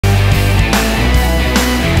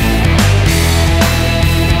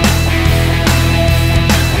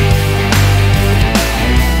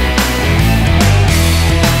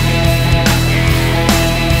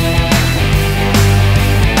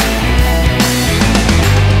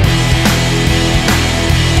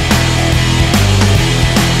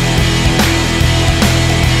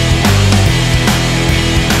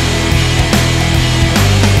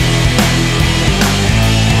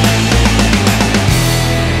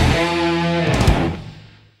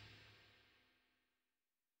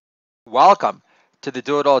Welcome to the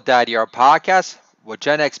Do It All Dad Year podcast, where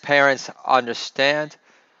Gen X parents understand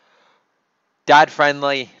dad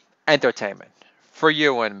friendly entertainment for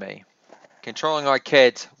you and me. Controlling our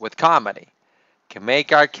kids with comedy can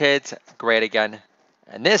make our kids great again.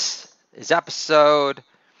 And this is episode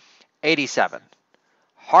 87,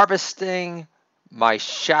 Harvesting My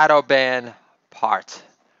Shadowbanned Part.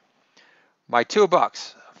 My two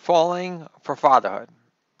books, Falling for Fatherhood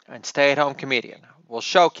and Stay at Home Comedian, will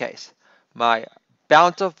showcase my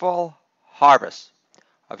bountiful harvest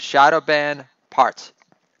of Shadowbanned parts,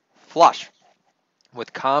 flush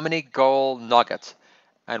with comedy gold nuggets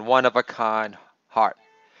and one of a kind heart.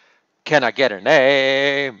 Can I get an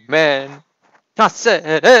amen? I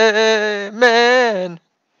said amen.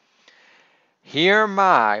 Hear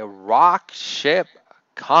my rock ship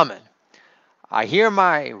coming. I hear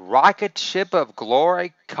my rocket ship of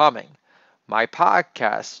glory coming. My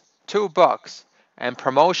podcast, two books, and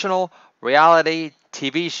promotional reality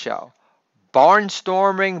TV show,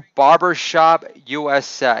 Barnstorming Barbershop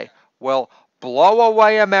USA, will blow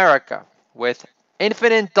away America with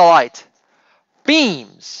infinite delight.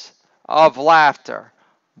 Beams of laughter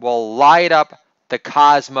will light up the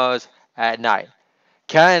cosmos at night.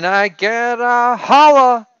 Can I get a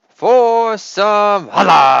holla for some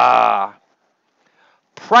holla?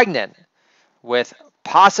 Pregnant with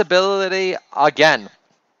possibility again.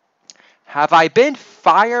 Have I been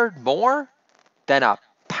fired more than a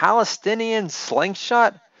Palestinian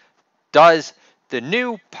slingshot? Does the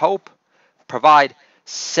new Pope provide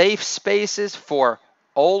safe spaces for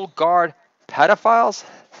old guard pedophiles?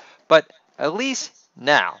 But at least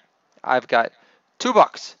now I've got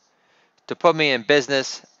 $2 to put me in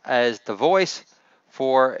business as the voice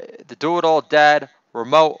for the Do It All Dad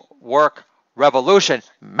remote work revolution.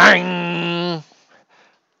 Mang!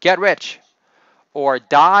 Get rich or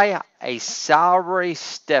die a salary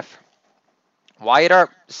stiff. Wyatt Earp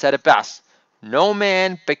said it best. No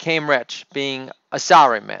man became rich being a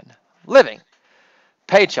salaryman, living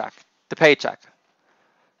paycheck to paycheck,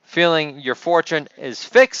 feeling your fortune is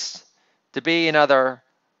fixed to be another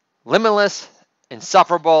limitless,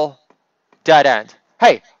 insufferable dead end.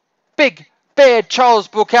 Hey, big bad Charles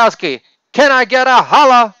Bukowski, can I get a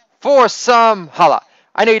holla for some holla?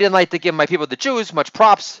 I know you didn't like to give my people, the Jews, much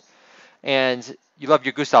props, and you love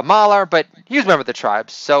your Gustav Mahler, but he was a member of the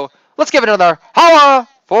tribes. So let's give it another holla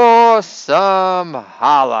for some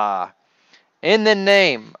holla. In the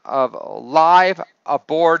name of live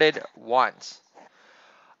aborted ones,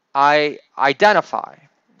 I identify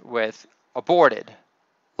with aborted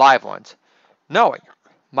live ones, knowing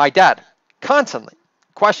my dad constantly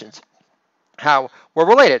questions how we're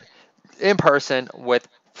related in person with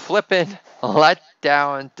flippin' let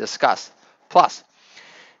down disgust. Plus,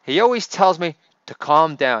 he always tells me to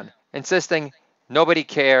calm down, insisting nobody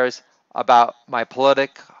cares about my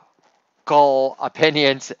political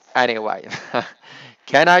opinions anyway.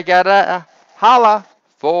 Can I get a holla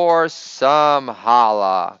for some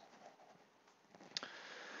holla?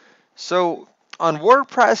 So, on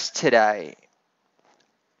WordPress today,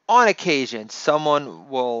 on occasion, someone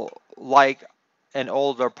will like an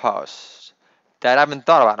older post that I haven't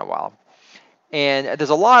thought about in a while. And there's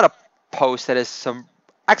a lot of posts that is some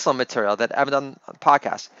excellent material that I haven't done on the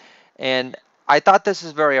podcast. And I thought this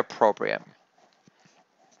is very appropriate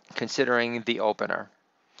considering the opener,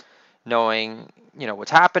 knowing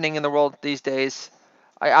what's happening in the world these days.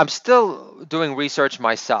 I'm still doing research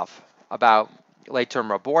myself about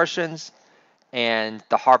late-term abortions and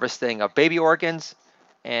the harvesting of baby organs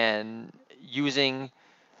and using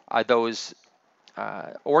those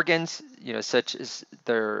organs, such as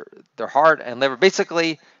their heart and liver,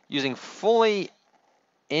 basically using fully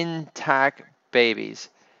intact babies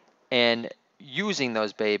and using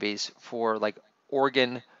those babies for like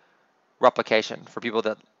organ replication for people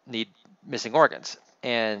that need missing organs.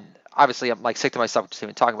 And obviously, I'm like sick to myself just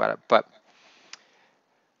even talking about it. But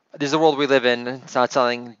this is the world we live in. It's not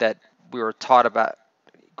something that we were taught about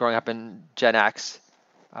growing up in Gen X.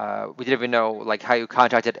 We didn't even know like how you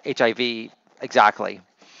contracted HIV exactly.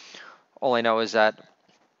 All I know is that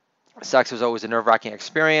sex was always a nerve-wracking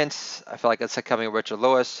experience. I feel like it's like coming with Richard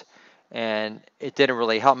Lewis, and it didn't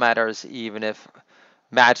really help matters even if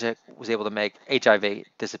magic was able to make HIV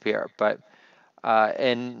disappear. But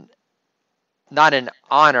and not in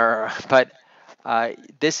honor, but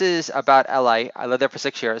this is about LA. I lived there for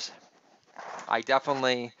 6 years. I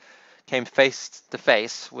definitely came face to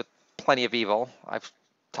face with plenty of evil. I've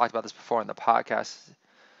talked about this before in the podcast.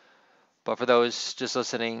 But for those just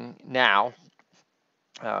listening now,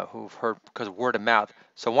 who've heard because of word of mouth.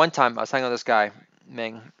 So one time I was hanging with this guy,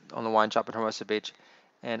 Ming, on the wine shop in Hermosa Beach,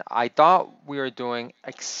 And I thought we were doing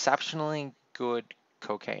exceptionally good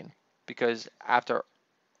cocaine because after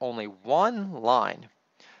only one line,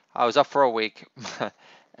 I was up for a week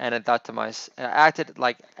and I thought to myself, I acted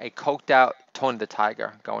like a coked out Tony the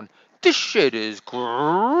Tiger, going, "This shit is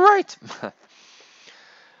great."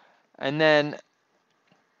 And then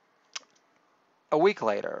a week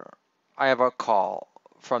later, I have a call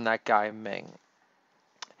from that guy Ming,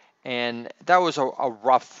 and that was a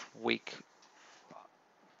rough week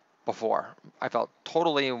before. I felt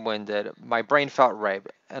totally winded. My brain felt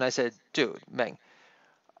raped, and I said, "Dude, Ming,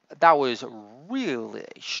 that was really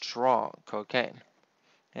strong cocaine."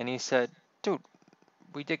 And he said, "Dude,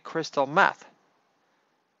 we did crystal meth.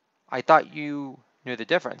 I thought you knew the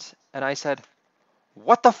difference." And I said,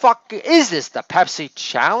 "What the fuck is this, the Pepsi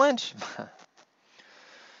challenge?"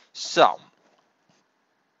 So,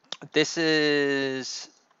 this is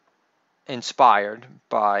inspired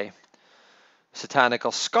by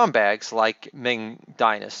satanical scumbags like Ming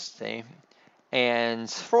Dynasty. And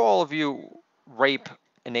for all of you rape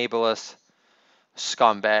enablers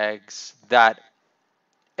scumbags that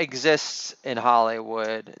exists in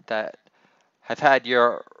Hollywood, that have had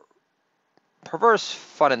your perverse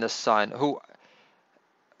fun in the sun, who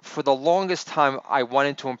for the longest time I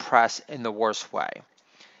wanted to impress in the worst way.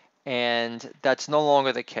 And that's no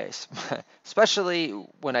longer the case, especially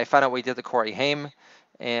when I found out we did the Corey Haim,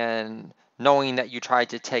 and knowing that you tried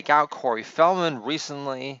to take out Corey Feldman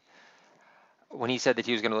recently when he said that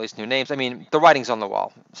he was going to release new names. I mean, the writing's on the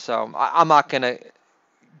wall, so I'm not going to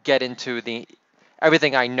get into the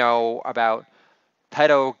everything I know about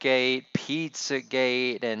Pedogate,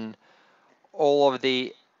 Pizzagate, and all of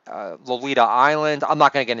the Lolita Island. I'm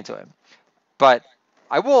not going to get into it, but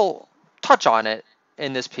I will touch on it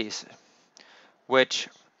in this piece, which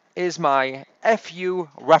is my FU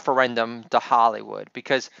referendum to Hollywood.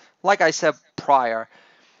 Because, like I said prior,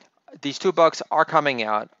 these two books are coming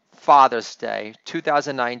out Father's Day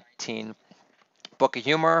 2019. Book of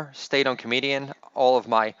Humor, Stay on Comedian, all of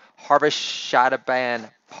my Harvest Shadowbanned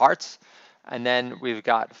hearts. And then we've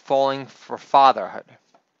got Falling for Fatherhood.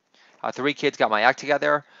 Three kids got my act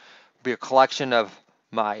together. Be a collection of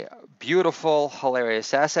my beautiful,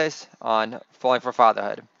 hilarious essays on Falling for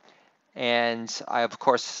Fatherhood. And I, of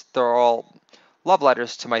course, they're all love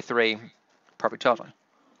letters to my three perfect children.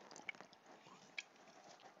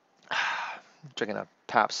 Drinking a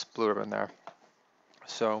Pabst Blue Ribbon there.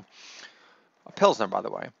 So, a Pilsner, by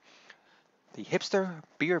the way. The hipster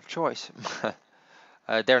beer of choice.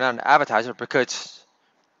 They're not an advertiser because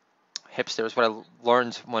hipster is what I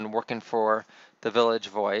learned when working for the Village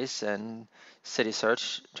Voice and City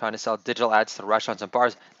Search, trying to sell digital ads to restaurants and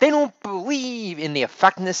bars. They don't believe in the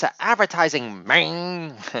effectiveness of advertising,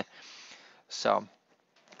 man. So,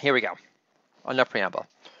 here we go. Enough preamble.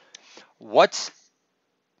 What's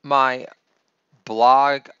my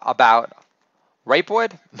blog about?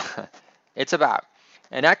 Rapewood? It's about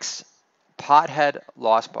an ex-pothead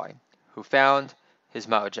lost boy who found his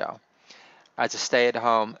mojo as a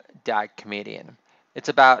stay-at-home dad comedian. It's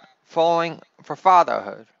about falling for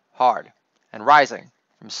fatherhood hard and rising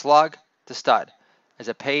from slug to stud as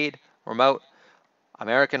a paid remote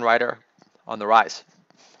American writer on the rise.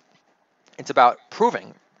 It's about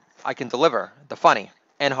proving I can deliver the funny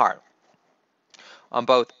and hard on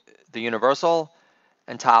both the universal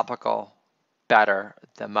and topical better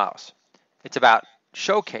than most. It's about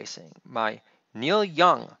showcasing my Neil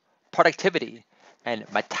Young productivity and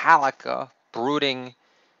Metallica brooding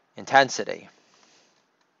intensity.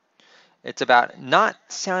 It's about not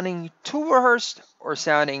sounding too rehearsed or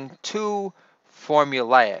sounding too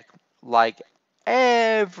formulaic like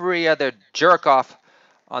every other jerk off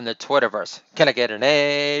on the Twitterverse. Can I get an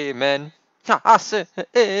amen? I say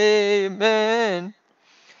amen.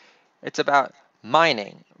 It's about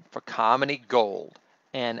mining for comedy gold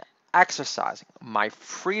and exercising my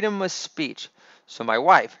freedom of speech so my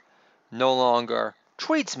wife no longer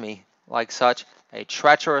treats me like such a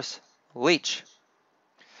treacherous leech.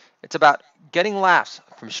 It's about getting laughs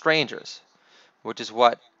from strangers, which is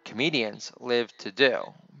what comedians live to do.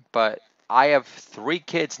 But I have three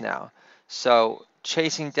kids now, so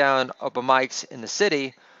chasing down open mics in the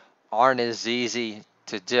city aren't as easy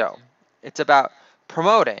to do. It's about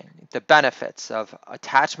promoting the benefits of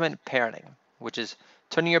attachment parenting, which is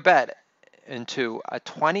turning your bed into a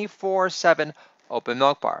 24/7 open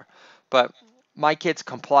milk bar. But my kids'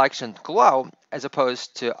 complexions glow as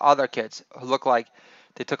opposed to other kids who look like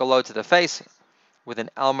they took a load to the face with an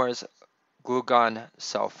Elmer's glue gun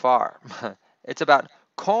so far. It's about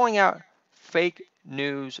calling out fake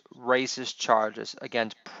news racist charges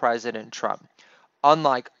against President Trump.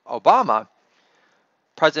 Unlike Obama,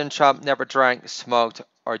 President Trump never drank, smoked,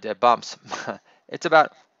 or did bumps. It's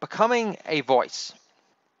about becoming a voice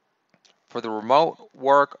for the remote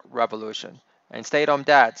work revolution and stay-at-home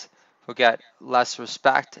dads who get less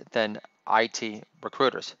respect than IT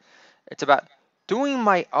recruiters. It's about doing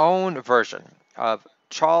my own version of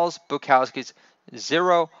Charles Bukowski's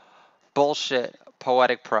zero bullshit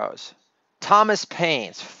poetic prose, Thomas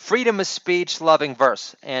Paine's freedom of speech loving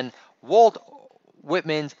verse, and Walt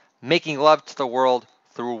Whitman's making love to the world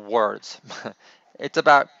through words. It's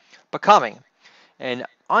about becoming an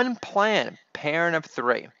unplanned parent of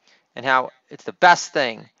three and how it's the best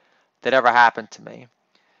thing that ever happened to me.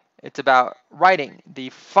 It's about writing the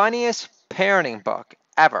funniest parenting book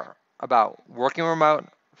ever about working remote,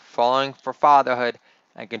 falling for fatherhood,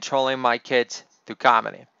 and controlling my kids through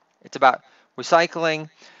comedy. It's about recycling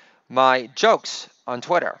my jokes on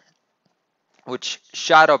Twitter, which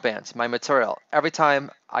shadow bans my material every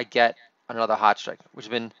time I get another hot streak, which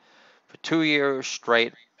has been for 2 years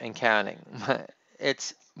straight and counting.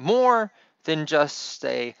 It's more than just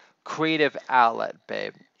a creative outlet,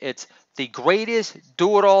 babe. It's the greatest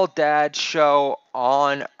do-it-all dad show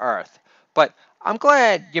on earth. But I'm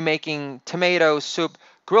glad you're making tomato soup,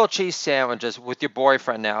 grilled cheese sandwiches with your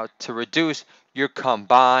boyfriend now to reduce your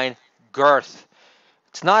combined girth.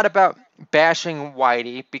 It's not about bashing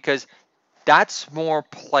Whitey because that's more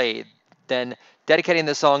played than dedicating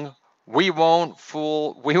the song We Won't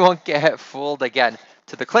Get Fooled Again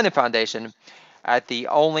to the Clinton Foundation at the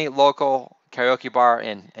only local karaoke bar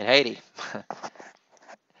in Haiti.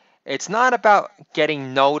 It's not about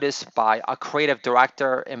getting noticed by a creative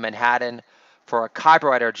director in Manhattan for a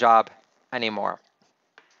copywriter job anymore.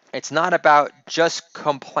 It's not about just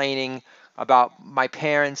complaining about my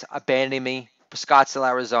parents abandoning me for Scottsdale,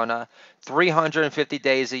 Arizona, 350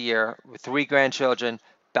 days a year with three grandchildren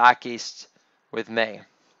back east with me.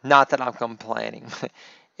 Not that I'm complaining.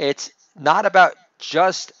 It's not about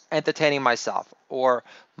just entertaining myself or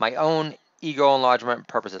my own ego enlargement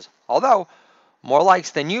purposes. Although more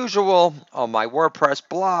likes than usual on my WordPress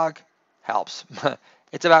blog helps.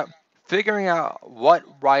 It's about figuring out what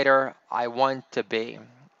writer I want to be.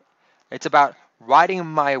 It's about writing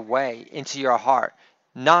my way into your heart,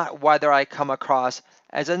 not whether I come across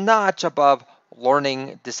as a notch above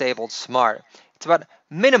learning disabled smart. It's about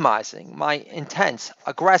minimizing my intense,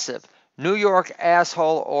 aggressive, New York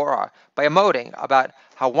asshole aura by emoting about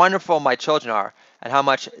how wonderful my children are and how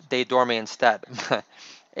much they adore me instead.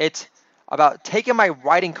 It's about taking my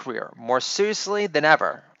writing career more seriously than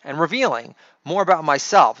ever and revealing more about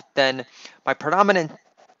myself than my predominant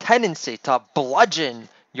tendency to bludgeon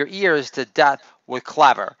your ears to death with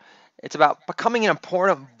clever. It's about becoming an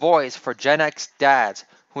important voice for Gen X dads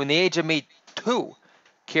who, in the age of Me Too,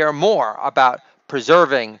 care more about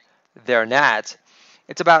preserving their nads.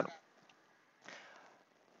 It's about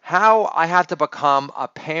how I have to become a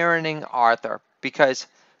parenting author because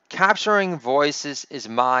capturing voices is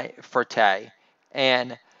my forte,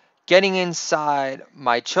 and getting inside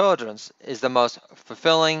my children's is the most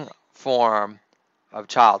fulfilling form of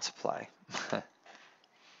child's play.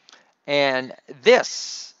 And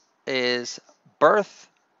this is birth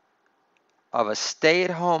of a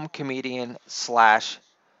stay-at-home comedian slash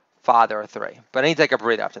father of three. But I need to take a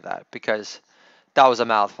breather after that because that was a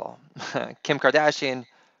mouthful. Kim Kardashian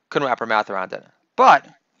couldn't wrap her mouth around it. But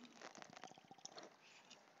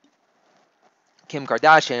Kim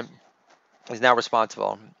Kardashian is now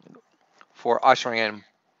responsible for ushering in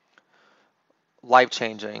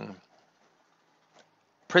life-changing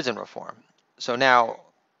prison reform. So now,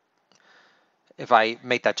 if I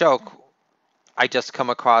make that joke, I just come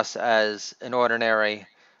across as an ordinary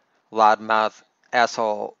loudmouth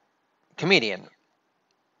asshole comedian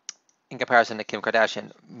in comparison to Kim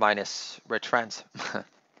Kardashian minus rich friends.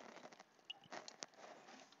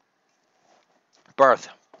 Birth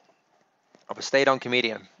of a stay-at-home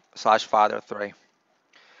comedian slash father of three.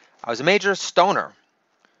 I was a major stoner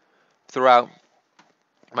throughout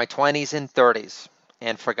my 20s and 30s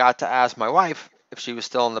and forgot to ask my wife if she was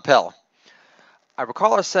still on the pill. I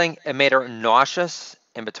recall her saying it made her nauseous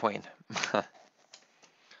in between.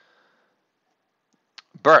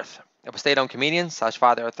 Birth of a stay-at-home comedian slash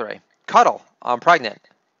father of three. Cuddle, I'm pregnant.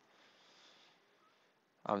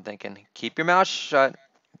 I'm thinking, keep your mouth shut,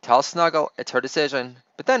 tell Snuggle it's her decision,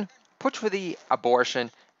 but then push for the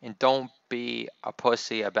abortion and don't be a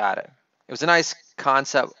pussy about it. It was a nice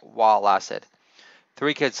concept while it lasted.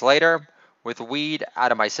 3 kids later, with weed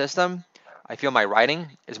out of my system, I feel my writing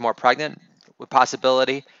is more pregnant with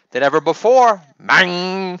possibility than ever before.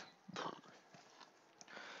 Mang!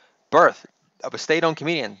 Birth of a stay-at-home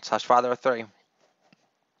comedian slash father of three.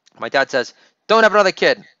 My dad says, don't have another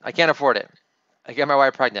kid. I can't afford it. I get my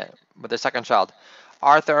wife pregnant with their second child.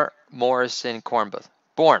 Arthur Morrison Cornbluth,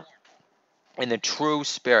 born in the true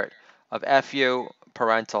spirit of FU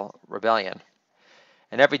parental rebellion.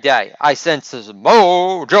 And every day I sense this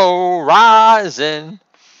mojo rising.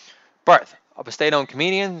 Birth of a state-owned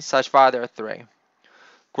comedian / father of three.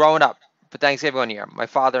 Growing up, for Thanksgiving one year, my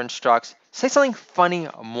father instructs, say something funny,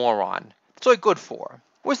 moron. That's all you're good for.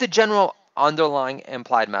 What's the general underlying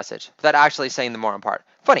implied message without actually saying the moron part?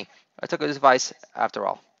 Funny. I took his advice after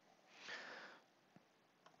all.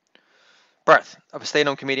 Birth of a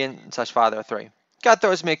stay-at-home comedian / father of three. God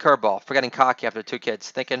throws me a curveball for getting cocky after 2 kids,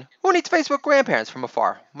 thinking, who needs Facebook grandparents from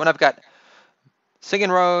afar when I've got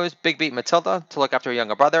Singing Rose, Big Beat Matilda to look after a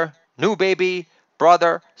younger brother, new baby,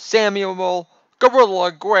 brother, Samuel,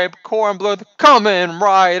 Gorilla Grape Cornbluth coming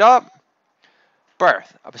right up.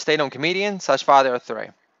 Birth of a stay-at-home comedian / father of three.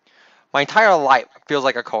 My entire life feels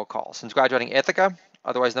like a cold call since graduating Ithaca,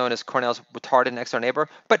 otherwise known as Cornell's retarded next-door neighbor,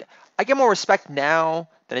 but I get more respect now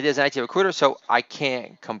than I did as an IT recruiter, so I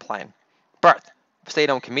can't complain. Birth of a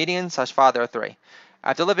stay-at-home comedian / father of three.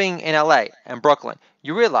 After living in LA and Brooklyn,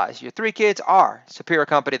 you realize your 3 kids are superior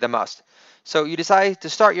company than most. So you decide to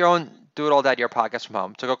start your own Do It All Dad Year podcast from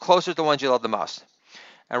home to go closer to the ones you love the most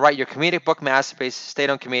and write your comedic book masterpiece,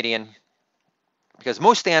 Stay-at-home Comedian, because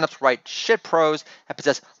most stand-ups write shit prose and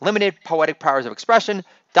possess limited poetic powers of expression,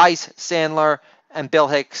 Dice, Sandler, and Bill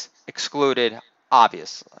Hicks excluded,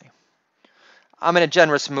 obviously. I'm in a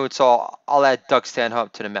generous mood, so I'll add Doug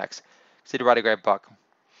Stanhope to the mix. So he write a great book.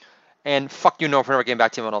 And fuck you, no, for never getting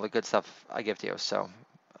back to you on all the good stuff I give to you. So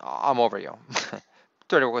I'm over you.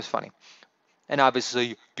 Dirty Work was funny. And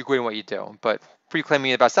obviously, you're great at what you do. But for you claiming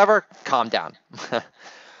you're the best ever, calm down.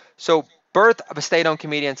 So, birth of a stay-at-home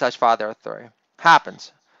comedian / father of three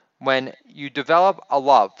happens when you develop a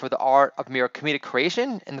love for the art of mere comedic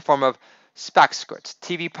creation in the form of spec scripts,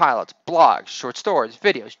 TV pilots, blogs, short stories,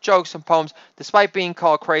 videos, jokes, and poems, despite being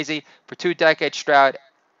called crazy for 2 decades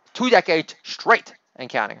straight and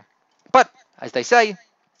counting. But, as they say,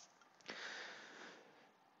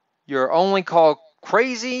 you're only called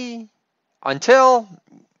crazy until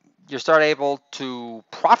you start able to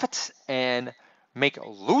profit and make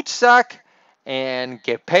loot sack and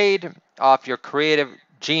get paid off your creative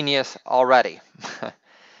genius already.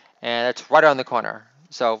 And it's right around the corner.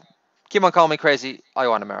 So keep on calling me crazy all you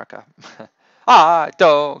want, America. I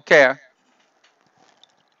don't care.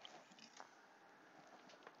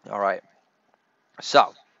 All right.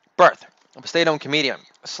 So, birth of a stay-at-home comedian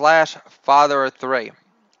 / father of three.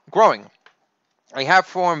 Growing a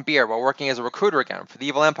half-formed beard while working as a recruiter again for the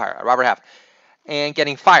evil empire at Robert Half, and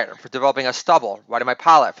getting fired for developing a stubble writing my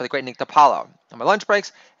pilot for the great Nick DiPaolo on my lunch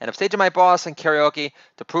breaks, and upstaging my boss in karaoke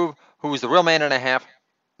to prove who was the real man and a half.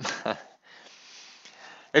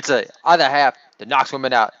 It's a other half that knocks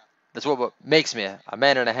women out. That's what makes me a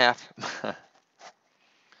man and a half.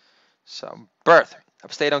 So, birth of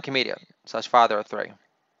a stay-at-home comedian / father of three.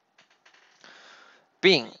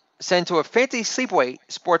 Being sent to a fancy sleepaway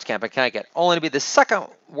sports camp in Connecticut, only to be the second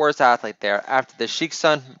worst athlete there after the Sheik's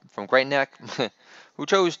son from Great Neck, who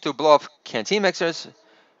chose to blow up canteen mixers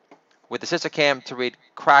with the sister camp to read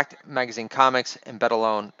cracked magazine comics in bed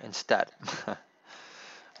alone instead.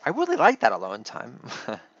 I really like that alone time.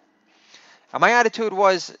 And my attitude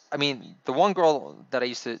was, the one girl that I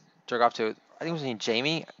used to jerk off to, I think it was named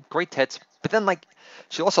Jamie, great tits, but then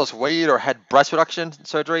she also lost weight or had breast reduction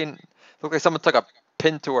surgery, and it looked like someone took a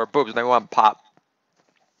pin to her boobs and they want pop.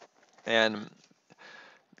 And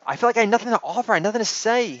I feel like I had nothing to offer, I had nothing to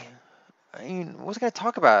say. What was I going to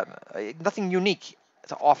talk about? Nothing unique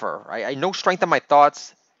to offer. I had no strength in my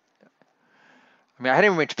thoughts. I hadn't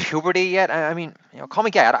even reached puberty yet. Call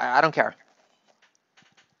me gay. I don't care.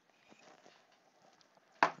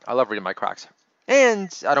 I love reading my cracks.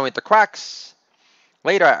 And I don't eat the cracks.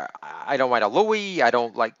 Later, I don't write a Louis. I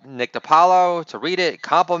don't like Nick DiPaolo to read it,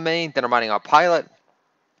 compliment me. Then I'm writing a pilot.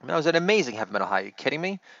 That was an amazing heavy metal high. Are you kidding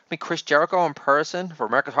me? Chris Jericho in person for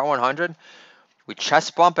America's Hot 100. We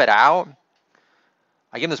chest bump it out.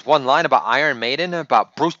 I give him this one line about Iron Maiden,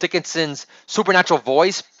 about Bruce Dickinson's supernatural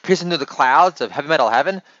voice piercing through the clouds of heavy metal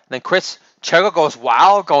heaven. And then Chris Jericho goes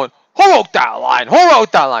wild, going, who wrote that line? Who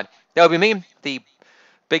wrote that line? That would be me, the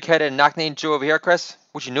big-headed knock-named Jew over here, Chris,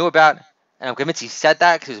 which you knew about. And I'm convinced he said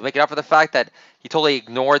that because he was making up for the fact that he totally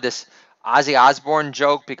ignored this Ozzy Osbourne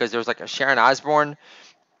joke because there was a Sharon Osbourne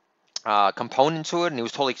component to it, and he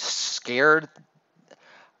was totally scared,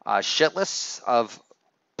 shitless of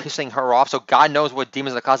pissing her off. So God knows what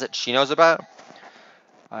demons in the closet she knows about.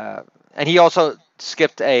 And he also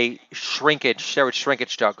skipped a steroid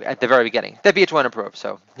shrinkage joke at the very beginning. That VH1 approved,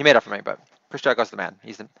 so he made up for me. But Chris Jericho's the man.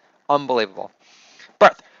 He's unbelievable.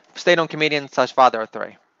 Birth, stay-at-home comedian / father of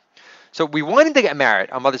three. So we wanted to get married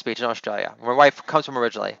on Mother's Beach in Australia, where my wife comes from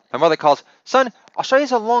originally. My mother calls, son,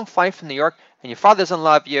 Australia's a long flight from New York, and your father doesn't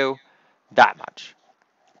love you that much.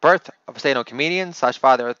 Birth of a stay-at-home comedian /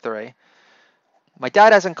 father of three. My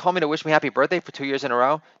dad hasn't called me to wish me happy birthday for 2 years in a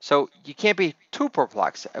row, so you can't be too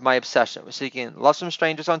perplexed at my obsession with seeking love from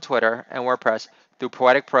strangers on Twitter and WordPress through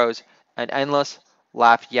poetic prose and endless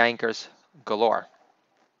laugh yankers galore.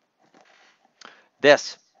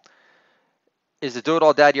 This is the Do It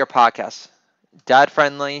All Dad Year podcast.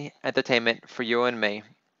 Dad-friendly entertainment for you and me.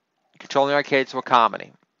 Controlling our kids with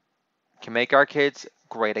comedy can make our kids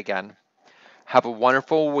great again. Have a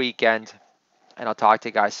wonderful weekend, and I'll talk to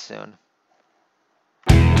you guys soon.